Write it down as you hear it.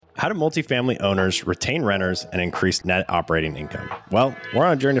How do multifamily owners retain renters and increase net operating income? Well, we're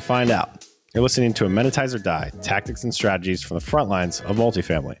on a journey to find out. You're listening to Amenitize or Die, Tactics and Strategies from the Front Lines of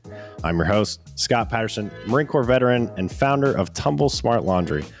Multifamily. I'm your host, Scott Patterson, Marine Corps veteran and founder of Tumble Smart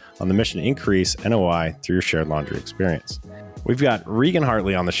Laundry, on the mission to increase NOI through your shared laundry experience. We've got Regan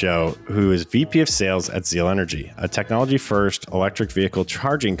Hartley on the show, who is VP of Sales at Xeal Energy, a technology-first electric vehicle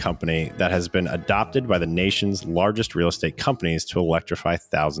charging company that has been adopted by the nation's largest real estate companies to electrify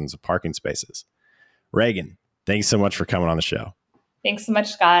thousands of parking spaces. Regan, thank you so much for coming on the show. Thanks so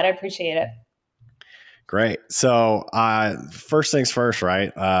much, Scott. I appreciate it. Great. So first things first,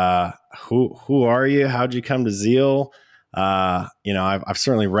 right? Who are you? How'd you come to Xeal? I've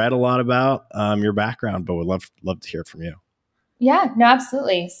certainly read a lot about your background, but would love to hear from you. Yeah, no,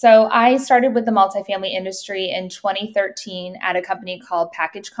 absolutely. So I started with the multifamily industry in 2013 at a company called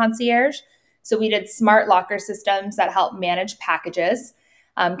Package Concierge. So we did smart locker systems that help manage packages,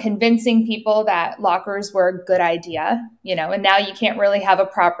 convincing people that lockers were a good idea, and now you can't really have a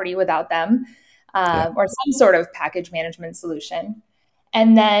property without them, or some sort of package management solution.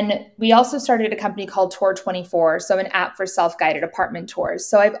 And then we also started a company called Tour24, so an app for self-guided apartment tours.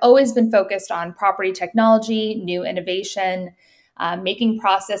 So I've always been focused on property technology, new innovation, making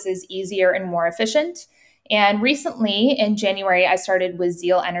processes easier and more efficient. And recently, in January, I started with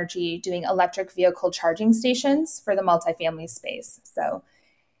Xeal Energy doing electric vehicle charging stations for the multifamily space. So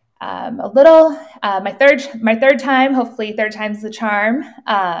my third time, hopefully third time's the charm,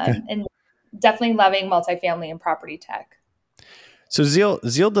 and definitely loving multifamily and property tech. So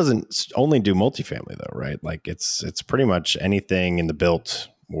Xeal doesn't only do multifamily though, right? Like it's pretty much anything in the built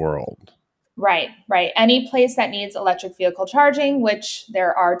world. Right. Any place that needs electric vehicle charging, which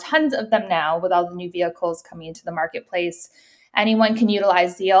there are tons of them now with all the new vehicles coming into the marketplace, anyone can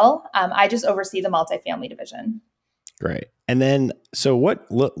utilize Xeal. I just oversee the multifamily division. Great. And then, so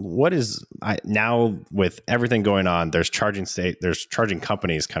what is now with everything going on? There's charging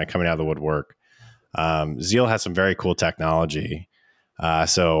companies kind of coming out of the woodwork. Xeal has some very cool technology.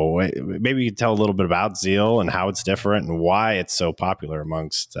 So maybe you could tell a little bit about Xeal and how it's different and why it's so popular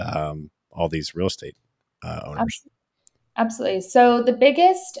amongst all these real estate owners. Absolutely. So the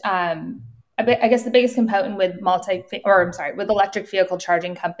biggest, the biggest component with with electric vehicle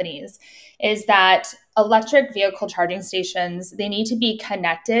charging companies is that electric vehicle charging stations, they need to be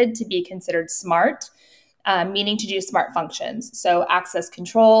connected to be considered smart, meaning to do smart functions. So access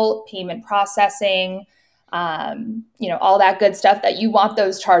control, payment processing, all that good stuff that you want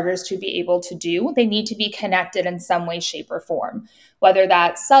those chargers to be able to do. They need to be connected in some way, shape, or form, whether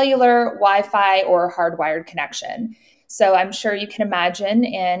that's cellular, Wi-Fi, or hardwired connection. So I'm sure you can imagine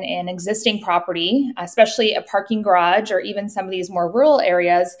in an existing property, especially a parking garage or even some of these more rural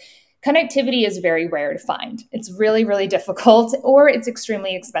areas, connectivity is very rare to find. It's really, really difficult, or it's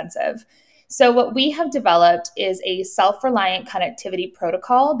extremely expensive. So what we have developed is a self-reliant connectivity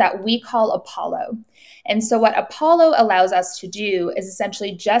protocol that we call Apollo. And so what Apollo allows us to do is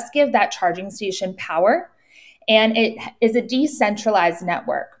essentially just give that charging station power, and it is a decentralized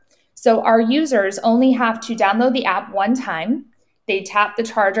network. So our users only have to download the app one time. They tap the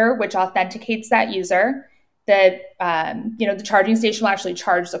charger, which authenticates that user. The charging station will actually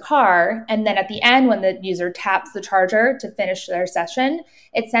charge the car. And then at the end, when the user taps the charger to finish their session,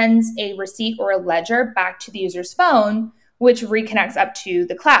 it sends a receipt or a ledger back to the user's phone, which reconnects up to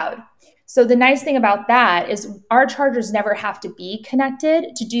the cloud. So the nice thing about that is our chargers never have to be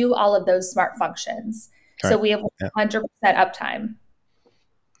connected to do all of those smart functions. Right. So we have 100% uptime.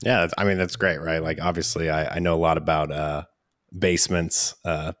 Yeah, that's great, right? Like obviously I know a lot about basements,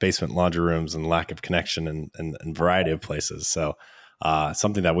 basement laundry rooms, and lack of connection and variety of places. So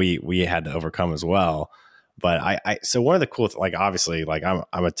something that we had to overcome as well. But so one of the cool, obviously,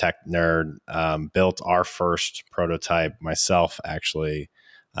 I'm a tech nerd, built our first prototype myself, actually.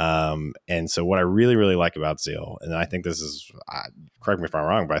 And so what I really, really like about Xeal, and I think this is, correct me if I'm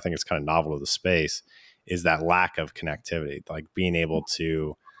wrong, but I think it's kind of novel to the space, is that lack of connectivity, like being able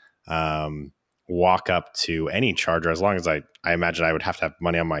to walk up to any charger, as long as I imagine I would have to have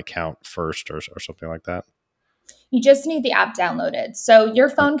money on my account first or something like that. You just need the app downloaded. So your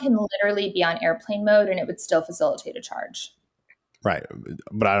phone can literally be on airplane mode and it would still facilitate a charge. Right.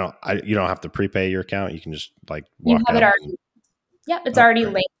 But you don't have to prepay your account. You can just walk you have it already. And, Yep. It's already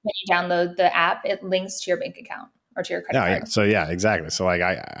linked when you download the app. It links to your bank account or to your credit card. Yeah. So yeah, exactly. So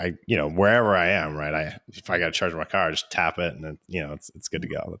I wherever I am, right. If I got to charge my car, I just tap it and then, it's good to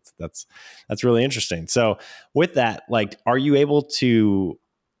go. That's really interesting. So with that, are you able to,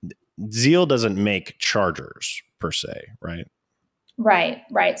 Xeal doesn't make chargers per se, right?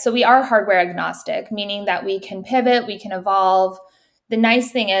 Right. So we are hardware agnostic, meaning that we can pivot, we can evolve. The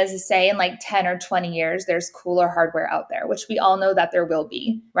nice thing is say in like 10 or 20 years, there's cooler hardware out there, which we all know that there will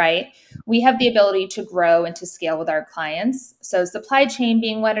be, right? We have the ability to grow and to scale with our clients. So, supply chain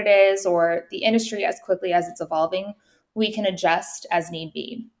being what it is, or the industry as quickly as it's evolving, we can adjust as need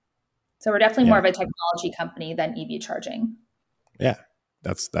be. So, we're definitely more Yeah. of a technology company than EV charging. Yeah.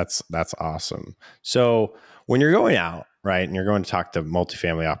 That's awesome. So when you're going out, right, and you're going to talk to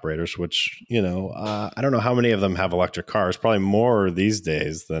multifamily operators, which, I don't know how many of them have electric cars, probably more these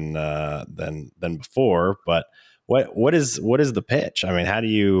days than before, but what is the pitch? I mean, how do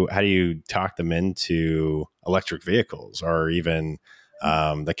you talk them into electric vehicles, or even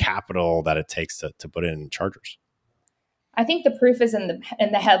the capital that it takes to put in chargers? I think the proof is in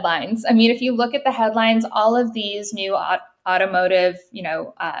the headlines. I mean, if you look at the headlines, all of these new automotive,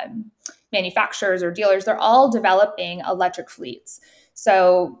 manufacturers or dealers, they're all developing electric fleets.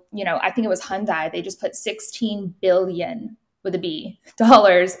 So, I think it was Hyundai. They just put 16 billion with a B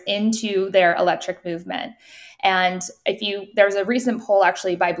dollars into their electric movement. And there was a recent poll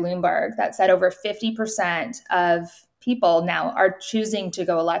actually by Bloomberg that said over 50% of people now are choosing to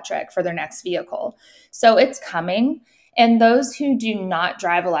go electric for their next vehicle. So it's coming. And those who do not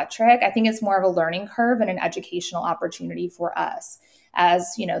drive electric, I think it's more of a learning curve and an educational opportunity for us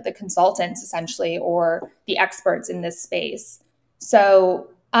as, the consultants essentially, or the experts in this space. So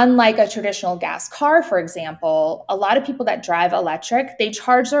unlike a traditional gas car, for example, a lot of people that drive electric, they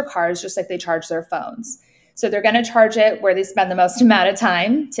charge their cars just like they charge their phones. So they're going to charge it where they spend the most amount of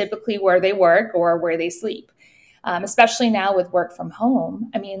time, typically where they work or where they sleep. Especially now with work from home.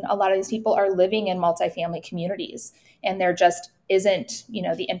 I mean, a lot of these people are living in multifamily communities and there just isn't,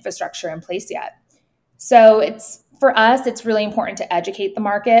 the infrastructure in place yet. So for us, it's really important to educate the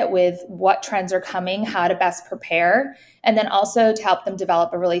market with what trends are coming, how to best prepare, and then also to help them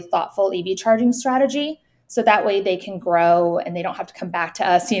develop a really thoughtful EV charging strategy. So that way they can grow and they don't have to come back to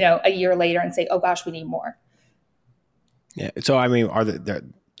us, a year later and say, oh gosh, we need more. Yeah. So, I mean,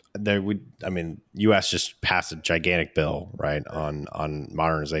 U.S. just passed a gigantic bill, right, on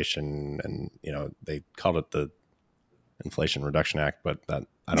modernization, and they called it the Inflation Reduction Act, but that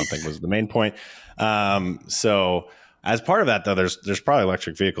I don't think was the main point. So, as part of that, though, there's probably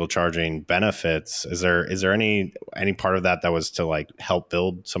electric vehicle charging benefits. Is there any part of that was to like help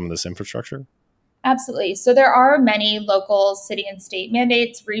build some of this infrastructure? Absolutely. So there are many local city and state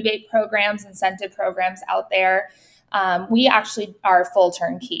mandates, rebate programs, incentive programs out there. We actually are full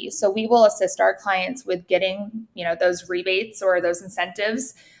turnkey. So we will assist our clients with getting, those rebates or those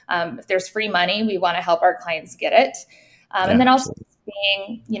incentives. If there's free money, we want to help our clients get it. And then also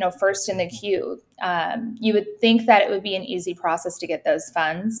being, first in the queue. You would think that it would be an easy process to get those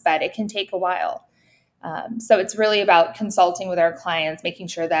funds, but it can take a while. So it's really about consulting with our clients, making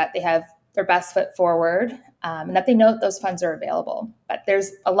sure that they have their best foot forward, and that they know that those funds are available. But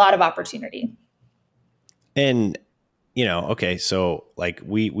there's a lot of opportunity. And okay, so like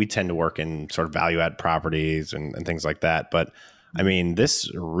we tend to work in sort of value add properties and things like that. But I mean, there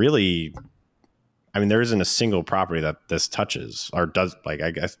isn't a single property that this touches or does,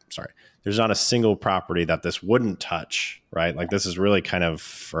 there's not a single property that this wouldn't touch, right? Like this is really kind of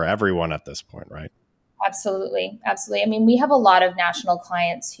for everyone at this point, right? Absolutely. Absolutely. I mean, we have a lot of national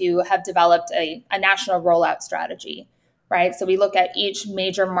clients who have developed a national rollout strategy, right? So we look at each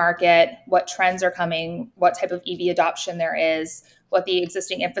major market, what trends are coming, what type of EV adoption there is, what the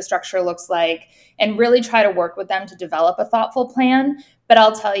existing infrastructure looks like, and really try to work with them to develop a thoughtful plan. But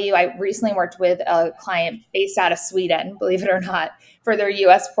I'll tell you, I recently worked with a client based out of Sweden, believe it or not, for their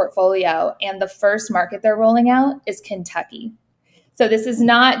US portfolio. And the first market they're rolling out is Kentucky. So this is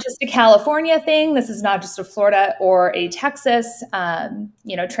not just a California thing. This is not just a Florida or a Texas,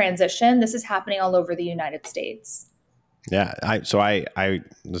 transition. This is happening all over the United States. Yeah.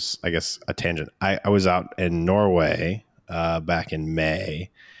 This, I guess, a tangent. I was out in Norway back in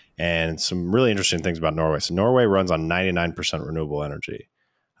May, and some really interesting things about Norway. So Norway runs on 99% renewable energy,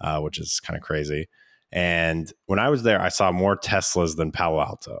 which is kind of crazy. And when I was there, I saw more Teslas than Palo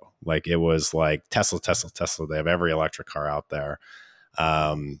Alto. Like it was like Tesla. They have every electric car out there.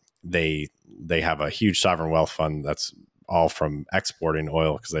 They have a huge sovereign wealth fund that's all from exporting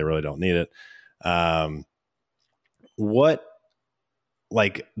oil because they really don't need it. The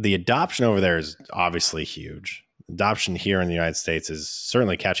adoption over there is obviously huge. Adoption here in the United States is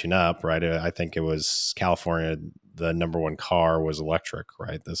certainly catching up, right? I think it was California, the number one car was electric,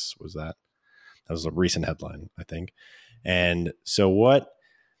 right? That was a recent headline, I think. And so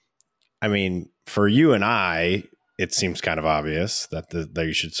for you and I, it seems kind of obvious that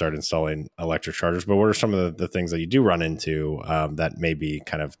you should start installing electric chargers, but what are some of the things that you do run into that maybe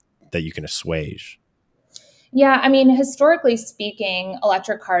kind of that you can assuage? Yeah, I mean, historically speaking,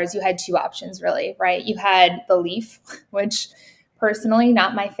 electric cars, you had two options really, right? You had the Leaf, which personally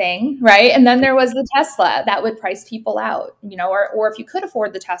not my thing, right? And then there was the Tesla that would price people out, or if you could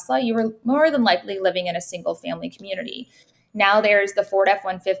afford the Tesla, you were more than likely living in a single family community. Now there's the Ford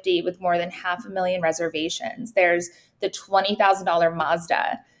F-150 with more than 500,000 reservations. There's the $20,000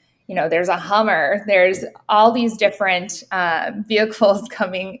 Mazda. There's a Hummer. There's all these different vehicles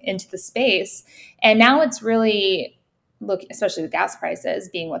coming into the space. And now it's really, look, especially with gas prices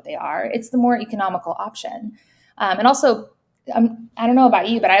being what they are, it's the more economical option. And also, I don't know about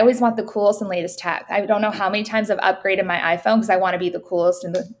you, but I always want the coolest and latest tech. I don't know how many times I've upgraded my iPhone because I want to be the coolest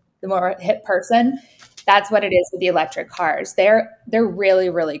and the more hip person. That's what it is with the electric cars. They're really,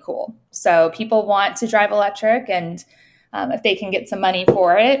 really cool. So people want to drive electric, and if they can get some money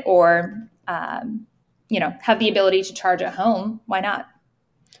for it, or have the ability to charge at home, why not?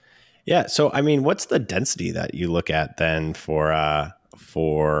 Yeah. So, I mean, what's the density that you look at then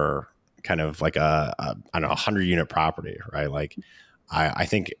for kind of like I don't know, 100-unit property, right? Like, I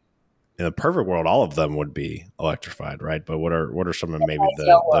think in the perfect world, all of them would be electrified, right? But what are some of maybe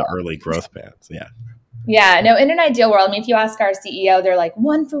the early growth bands? Yeah. Yeah, no, in an ideal world, I mean, if you ask our CEO, they're like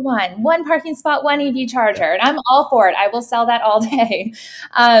 1-for-1, one parking spot, one EV charger. And I'm all for it. I will sell that all day.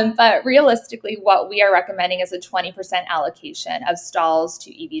 But realistically, what we are recommending is a 20% allocation of stalls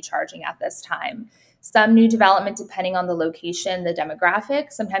to EV charging at this time. Some new development, depending on the location, the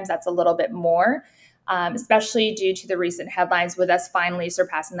demographic, sometimes that's a little bit more, especially due to the recent headlines with us finally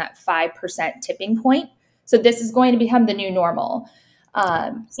surpassing that 5% tipping point. So this is going to become the new normal.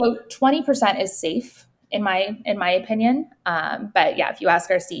 So 20% is safe in my opinion. But yeah, if you ask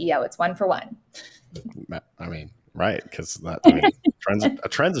our CEO, it's 1-for-1. I mean, right. Cause a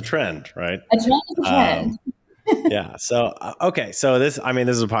trend's a trend, right? A trend is a trend. Yeah. So, okay. So this is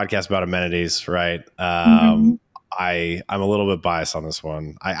a podcast about amenities, right? Mm-hmm. I'm a little bit biased on this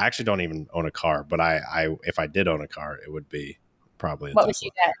one. I actually don't even own a car, but if I did own a car, it would be probably a What Tesla. would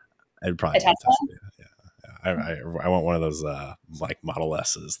you get? It'd probably A be a Tesla? Tesla. Yeah. I want one of those like Model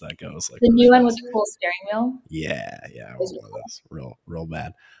S's that goes like The really new one with fast. the cool steering wheel? Yeah, I Those want are one of cool. those real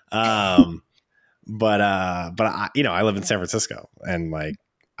bad. But I live in San Francisco, and like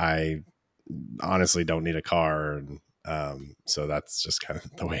I honestly don't need a car, and so that's just kind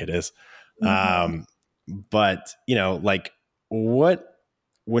of the way it is. Mm-hmm. But like what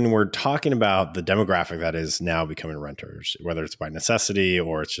when we're talking about the demographic that is now becoming renters, whether it's by necessity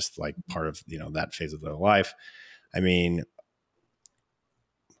or it's just like part of that phase of their life. I mean,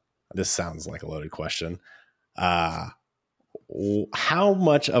 this sounds like a loaded question. Uh, how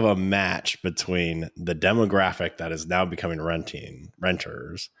much of a match between the demographic that is now becoming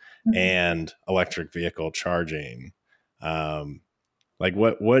renters Mm-hmm. and electric vehicle charging? Like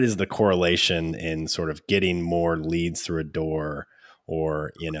what is the correlation in sort of getting more leads through a door,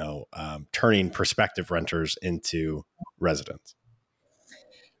 or turning prospective renters into residents?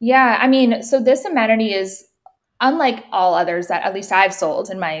 Yeah, I mean, so this amenity is unlike all others that at least I've sold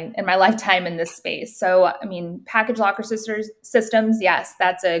in my lifetime in this space. So, I mean, package locker systems, yes,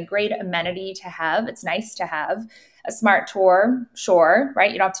 that's a great amenity to have. It's nice to have a smart tour, sure,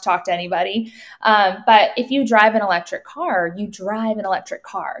 right? You don't have to talk to anybody. But if you drive an electric car, you drive an electric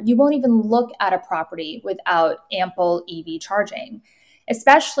car. You won't even look at a property without ample EV charging.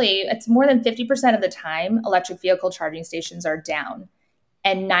 Especially, it's more than 50% of the time, electric vehicle charging stations are down,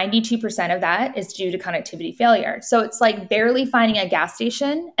 and 92% of that is due to connectivity failure. So it's like barely finding a gas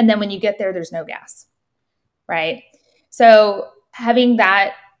station. And then when you get there, there's no gas, right? So having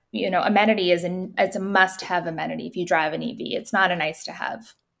that, amenity it's a must have amenity. If you drive an EV, it's not a nice to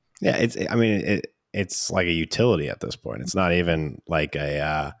have. Yeah, it's like a utility at this point. It's not even like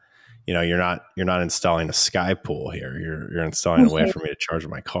a you're not installing a sky pool here. You're installing a way for me to charge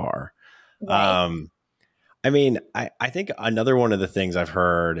my car. Right. I think another one of the things I've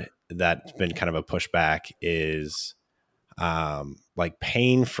heard that's been kind of a pushback is like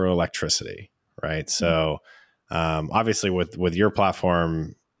paying for electricity, right? So obviously with your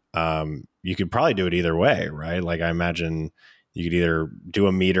platform, you could probably do it either way, right? Like I imagine you could either do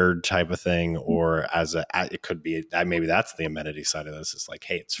a metered type of thing, or it could be that maybe that's the amenity side of this. It's like,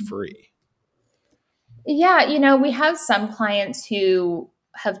 hey, it's free. Yeah, we have some clients who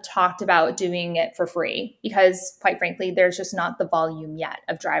have talked about doing it for free because, quite frankly, there's just not the volume yet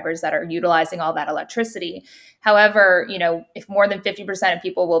of drivers that are utilizing all that electricity. However, if more than 50% of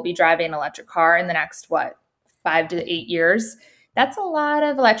people will be driving an electric car in the next, 5 to 8 years, that's a lot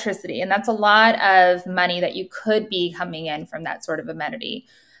of electricity. And that's a lot of money that you could be coming in from that sort of amenity.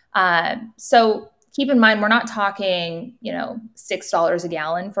 So keep in mind, we're not talking, $6 a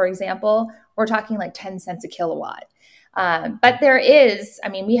gallon, for example. We're talking like 10 cents a kilowatt. But there is, I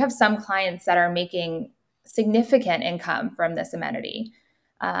mean, we have some clients that are making significant income from this amenity.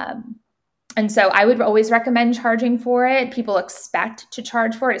 And so I would always recommend charging for it. People expect to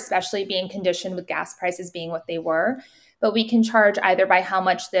charge for it, especially being conditioned with gas prices being what they were. But we can charge either by how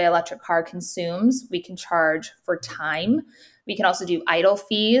much the electric car consumes. We can charge for time. We can also do idle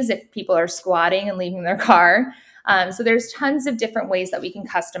fees if people are squatting and leaving their car. So there's tons of different ways that we can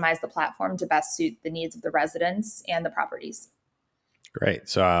customize the platform to best suit the needs of the residents and the properties. Great.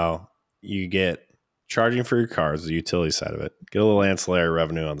 So you get charging for your cars, the utility side of it, get a little ancillary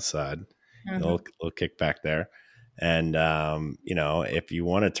revenue on the side, a little kickback there. And, if you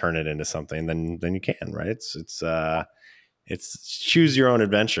want to turn it into something, then you can, right? It's choose your own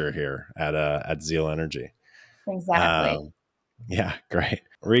adventure here at Xeal Energy. Exactly. Yeah, great.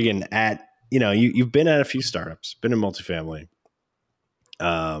 Regan, you've been at a few startups, been in multifamily.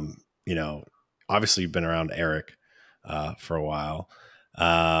 Obviously you've been around Eric for a while.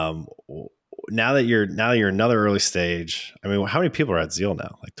 Now that you're another early stage, I mean, how many people are at Xeal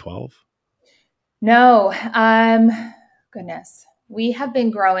now? Like 12? No, goodness. We have been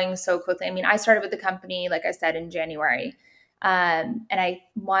growing so quickly. I mean, I started with the company, like I said, in January. And I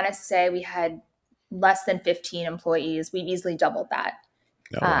want to say we had less than 15 employees. We've easily doubled that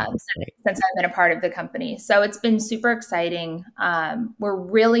Oh, wow. since I've been a part of the company. So it's been super exciting. We're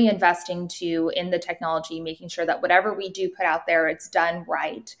really investing too in the technology, making sure that whatever we do put out there, it's done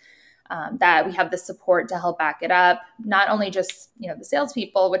right. That we have the support to help back it up, not only just the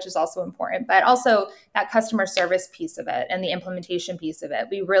salespeople, which is also important, but also that customer service piece of it and the implementation piece of it.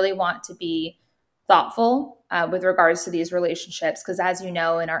 We really want to be thoughtful with regards to these relationships, because as you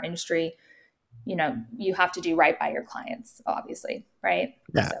know, in our industry, you have to do right by your clients, obviously, right?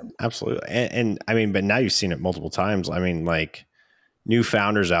 Yeah, absolutely. And I mean, but now you've seen it multiple times. I mean, like new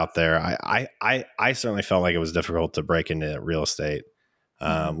founders out there, I certainly felt like it was difficult to break into real estate.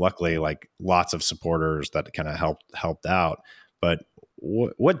 Luckily, like lots of supporters that kind of helped out. But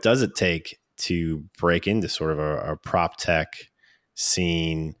what does it take to break into sort of a prop tech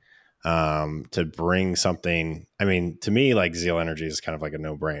scene, to bring something? I mean, to me, like Xeal Energy is kind of like a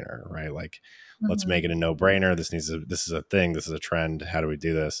no brainer, right? Like, let's make it a no brainer. This is a thing. This is a trend. How do we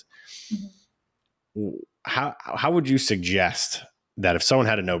do this? How would you suggest that if someone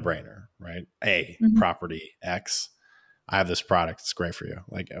had a no brainer, right? Property X, I have this product. It's great for you.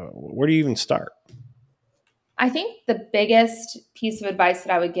 Like, where do you even start? I think the biggest piece of advice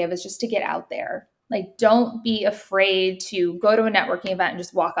that I would give is just to get out there. Like, don't be afraid to go to a networking event and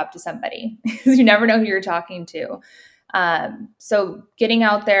just walk up to somebody, because you never know who you're talking to. So getting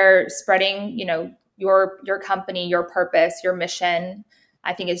out there, spreading, your company, your purpose, your mission,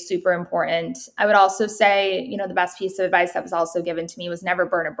 I think is super important. I would also say, the best piece of advice that was also given to me was never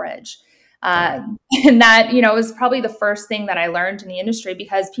burn a bridge. And that, was probably the first thing that I learned in the industry,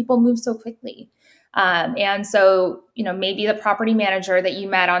 because people move so quickly. And so, maybe the property manager that you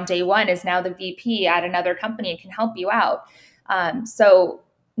met on day one is now the VP at another company and can help you out. So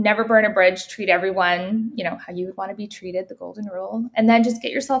never burn a bridge, treat everyone, how you would want to be treated, the golden rule, and then just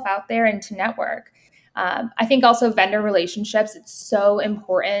get yourself out there and to network. I think also vendor relationships, it's so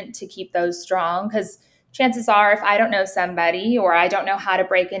important to keep those strong, because chances are, if I don't know somebody or I don't know how to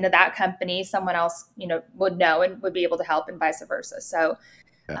break into that company, someone else, would know and would be able to help, and vice versa. So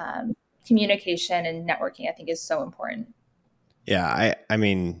communication and networking, I think, is so important. Yeah. I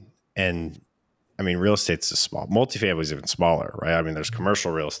mean, real estate's just small. Multifamily is even smaller, right? I mean, there's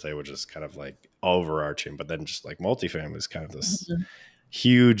commercial real estate, which is kind of like overarching, but then just like multifamily is kind of this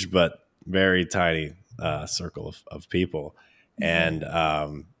huge but very tiny circle of people. And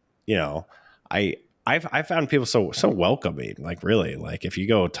I found people so welcoming. Like, really, like if you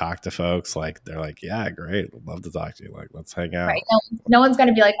go talk to folks, like they're like, yeah, great, would love to talk to you. Like, let's hang out. Right. No one's going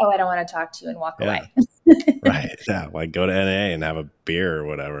to be like, oh, I don't want to talk to you, and walk away. Right. Yeah. Like go to NA and have a beer or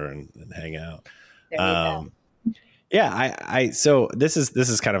whatever and hang out. Yeah. So this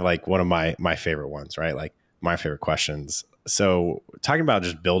is kind of like one of my favorite ones, right? Like my favorite questions. So talking about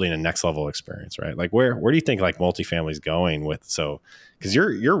just building a next level experience, right? Like where do you think like multifamily is going with, cause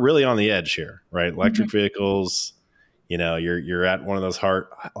you're really on the edge here, right? Electric vehicles, you're at one of those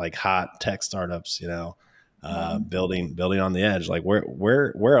hot tech startups, building on the edge. Like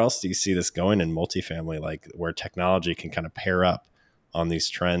where else do you see this going in multifamily? Like where technology can kind of pair up on these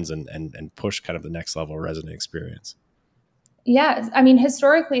trends and push kind of the next level resident experience? Yeah. I mean,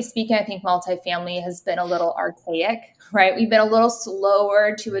 historically speaking, I think multifamily has been a little archaic, right? We've been a little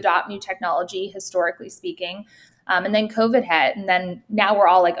slower to adopt new technology, historically speaking. And then COVID hit, and then now we're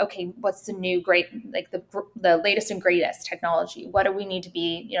all like, okay, what's the new great, like the latest and greatest technology? What do we need to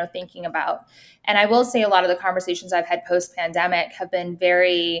be, thinking about? And I will say a lot of the conversations I've had post pandemic have been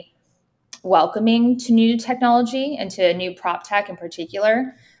very welcoming to new technology and to new prop tech in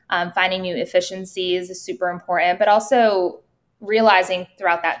particular. Finding new efficiencies is super important, but also realizing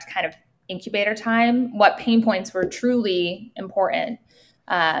throughout that kind of incubator time what pain points were truly important.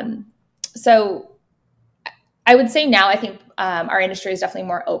 So I would say now I think our industry is definitely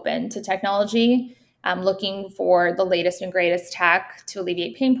more open to technology, looking for the latest and greatest tech to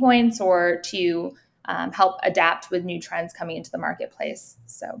alleviate pain points or to help adapt with new trends coming into the marketplace.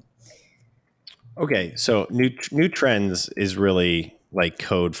 So. Okay, so new trends is really like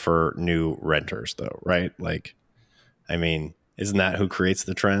code for new renters, though, right? Like, I mean, isn't that who creates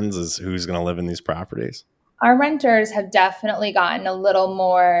the trends? Is who's going to live in these properties? Our renters have definitely gotten a little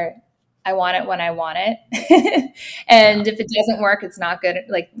more, I want it when I want it. And Yeah. if it doesn't work, it's not good.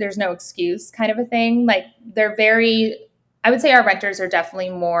 Like there's no excuse kind of a thing. Like I would say our renters are definitely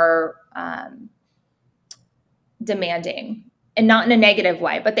more demanding, and not in a negative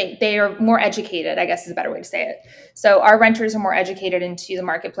way, but they are more educated, I guess is a better way to say it. So our renters are more educated into the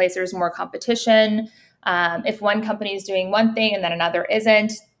marketplace. There's more competition. If one company is doing one thing and then another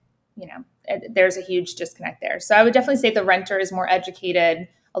isn't, there's a huge disconnect there. So I would definitely say the renter is more educated,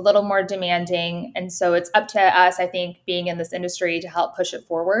 a little more demanding. And so it's up to us, I think, being in this industry to help push it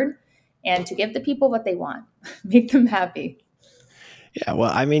forward and to give the people what they want, make them happy. Yeah,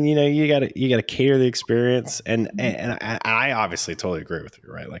 well, I mean, you gotta cater the experience, and I obviously totally agree with you,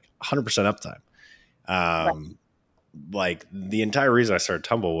 right? Like 100% uptime. Right. Like the entire reason I started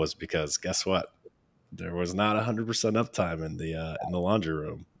Tumble was because guess what? There was not 100% uptime in the laundry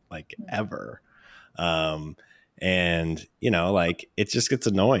room, like ever. Um, and like it just gets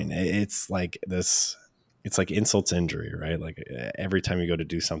annoying. It's like this. It's like insult to injury, right? Like every time you go to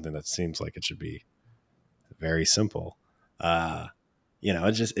do something that seems like it should be very simple.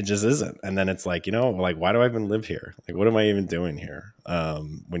 It just isn't. And then it's like, like why do I even live here? Like what am I even doing here?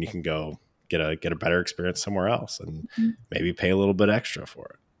 When you can go get a better experience somewhere else and maybe pay a little bit extra for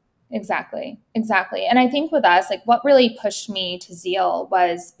it. Exactly. Exactly. And I think with us, like what really pushed me to Xeal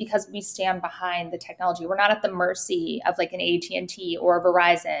was because we stand behind the technology. We're not at the mercy of like an AT&T or a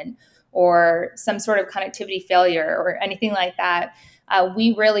Verizon or some sort of connectivity failure or anything like that.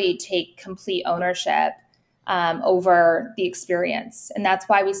 We really take complete ownership over the experience. And that's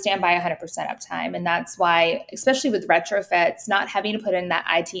why we stand by 100% uptime. And that's why, especially with retrofits, not having to put in that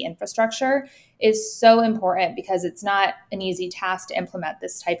IT infrastructure is so important because it's not an easy task to implement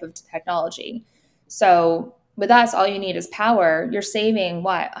this type of technology. So with us, all you need is power. You're saving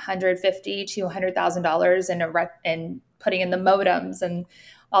what, $150,000 to $100,000 in putting in the modems and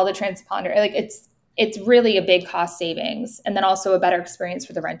all the transponder. Like it's really a big cost savings, and then also a better experience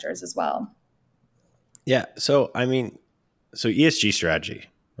for the renters as well. Yeah. So, I mean, ESG strategy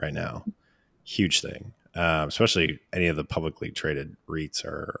right now, huge thing, especially any of the publicly traded REITs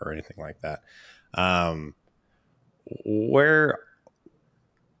or anything like that. Um, where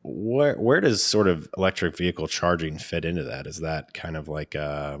does sort of electric vehicle charging fit into that? Is that kind of like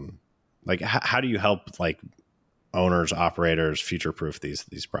how do you help like owners, operators future proof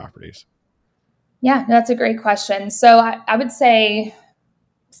these properties? Yeah, that's a great question. So I would say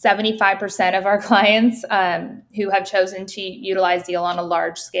 75% of our clients who have chosen to utilize Xeal on a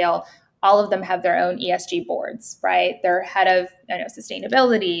large scale, all of them have their own ESG boards, right? They're head of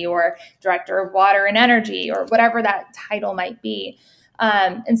sustainability or director of water and energy or whatever that title might be.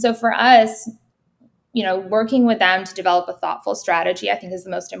 And so for us, working with them to develop a thoughtful strategy, I think is the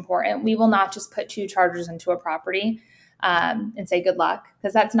most important. We will not just put two chargers into a property and say good luck,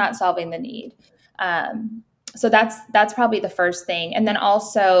 because that's not solving the need. So that's probably the first thing. And then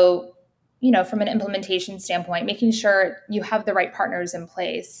also, from an implementation standpoint, making sure you have the right partners in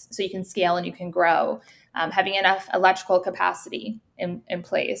place so you can scale and you can grow, having enough electrical capacity in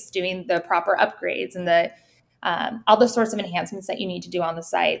place, doing the proper upgrades and the all the sorts of enhancements that you need to do on the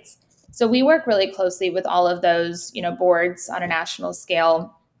sites. So we work really closely with all of those, boards on a national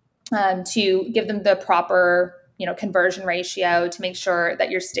scale to give them the proper conversion ratio to make sure that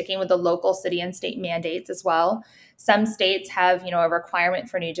you're sticking with the local city and state mandates as well. Some states have, a requirement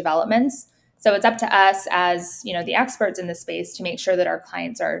for new developments. So it's up to us as, the experts in this space to make sure that our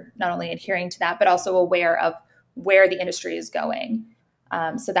clients are not only adhering to that, but also aware of where the industry is going.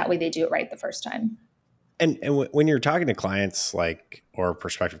 So that way they do it right the first time. And when you're talking to clients or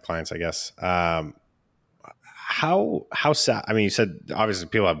prospective clients, I guess, I mean, you said obviously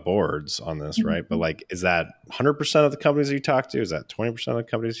people have boards on this, right? But like, is that 100% of the companies you talk to? Is that 20% of the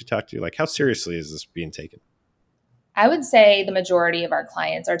companies you talk to? Like, how seriously is this being taken? I would say the majority of our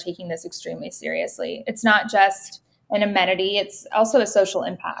clients are taking this extremely seriously. It's not just an amenity, it's also a social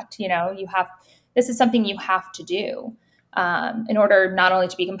impact. This is something you have to do in order not only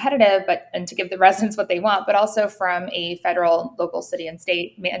to be competitive, and to give the residents what they want, but also from a federal, local, city, and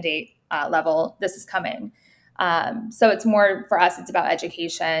state mandate level, this is coming. So it's more for us, it's about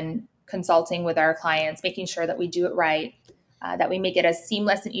education, consulting with our clients, making sure that we do it right, that we make it as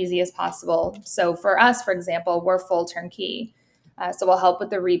seamless and easy as possible. So for us, for example, we're full turnkey. So we'll help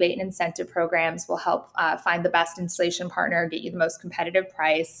with the rebate and incentive programs. We'll help find the best installation partner, get you the most competitive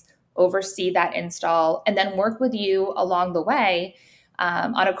price, oversee that install, and then work with you along the way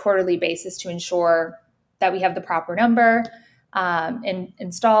on a quarterly basis to ensure that we have the proper number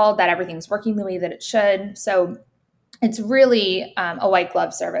installed, that everything's working the way that it should. So it's really a white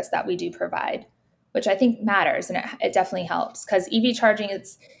glove service that we do provide, which I think matters, and it definitely helps, because EV charging,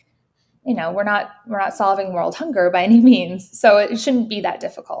 we're not solving world hunger by any means, so it shouldn't be that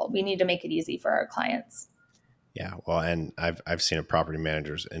difficult. We need to make it easy for our clients. Yeah, well, and I've seen a property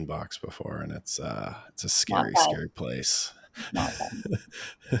manager's inbox before, and it's a scary place. Not fun.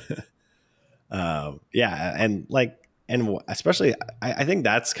 Yeah, and especially, I think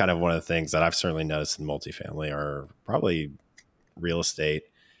that's kind of one of the things that I've certainly noticed in multifamily, or probably real estate,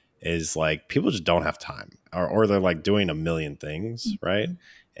 is like people just don't have time, or they're like doing a million things, right?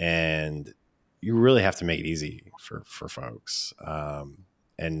 And you really have to make it easy for folks.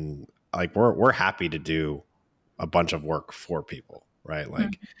 And like we're happy to do a bunch of work for people, right?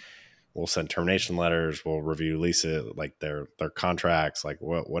 Like we'll send termination letters, we'll review leases, like their contracts, like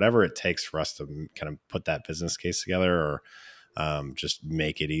whatever it takes for us to kind of put that business case together, or just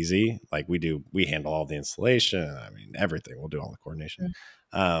make it easy. Like we handle all the installation. I mean, everything. We'll do all the coordination.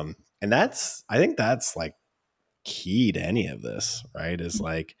 And I think that's like key to any of this, right? Is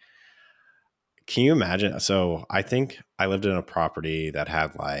like, can you imagine? So I think I lived in a property that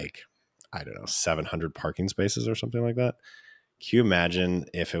had like, I don't know, 700 parking spaces or something like that. Can you imagine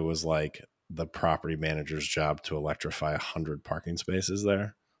if it was like the property manager's job to electrify 100 parking spaces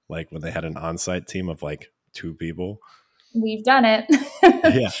there? Like when they had an on-site team of like 2 people. We've done it.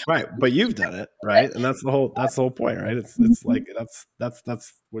 Yeah, right. But you've done it, right? And that's the whole point, right? It's like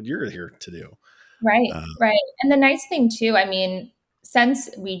that's what you're here to do. Right. Right. And the nice thing too, I mean, since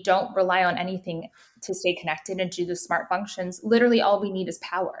we don't rely on anything to stay connected and do the smart functions, literally all we need is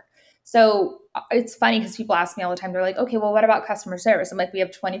power. So it's funny because people ask me all the time, they're like, okay, well, what about customer service? I'm like, we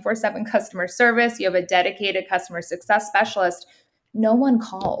have 24/7 customer service. You have a dedicated customer success specialist. No one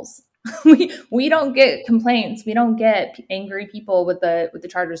calls. We don't get complaints. We don't get angry people with the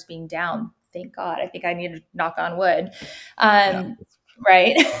chargers being down. Thank God. I think I need to knock on wood.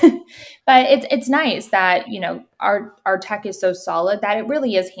 Right. But it's nice that, our tech is so solid that it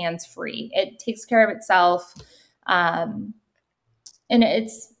really is hands-free. It takes care of itself. And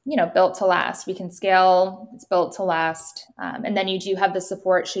it's, built to last. We can scale. It's built to last. And then you do have the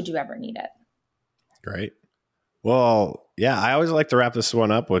support should you ever need it. Great. Well, yeah, I always like to wrap this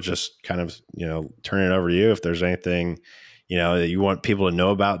one up with just kind of, turn it over to you. If there's anything, that you want people to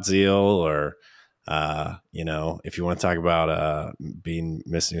know about Xeal, or, if you want to talk about being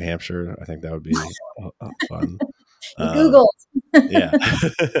Miss New Hampshire, I think that would be fun. Google. Yeah.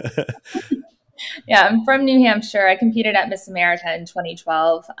 Yeah, I'm from New Hampshire. I competed at Miss America in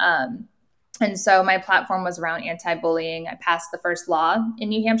 2012. And so my platform was around anti-bullying. I passed the first law in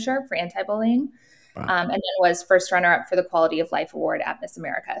New Hampshire for anti-bullying. Wow. And then was first runner-up for the Quality of Life Award at Miss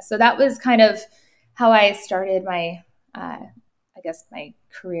America. So that was kind of how I started my, my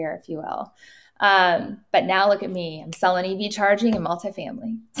career, if you will. But now look at me. I'm selling EV charging and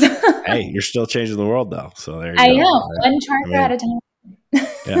multifamily. Hey, you're still changing the world though. So there you go. I know. One charger at a time.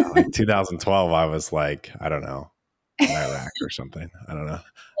 Yeah, like 2012, I was like, I don't know, in Iraq or something. I don't know.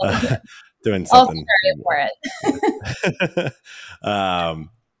 Doing something. For it.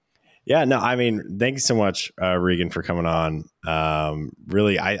 Yeah, no, I mean, thank you so much, Regan, for coming on.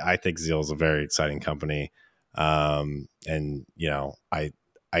 Really, I think Xeal is a very exciting company. And,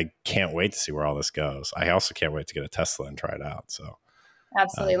 I can't wait to see where all this goes. I also can't wait to get a Tesla and try it out. So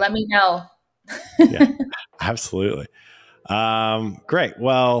absolutely. Let me know. Yeah, absolutely. Great.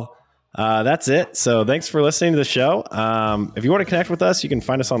 Well, that's it. So thanks for listening to the show. If you want to connect with us, you can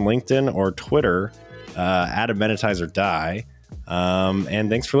find us on LinkedIn or Twitter, at Amenitize or Die. And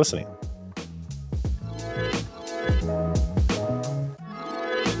thanks for listening.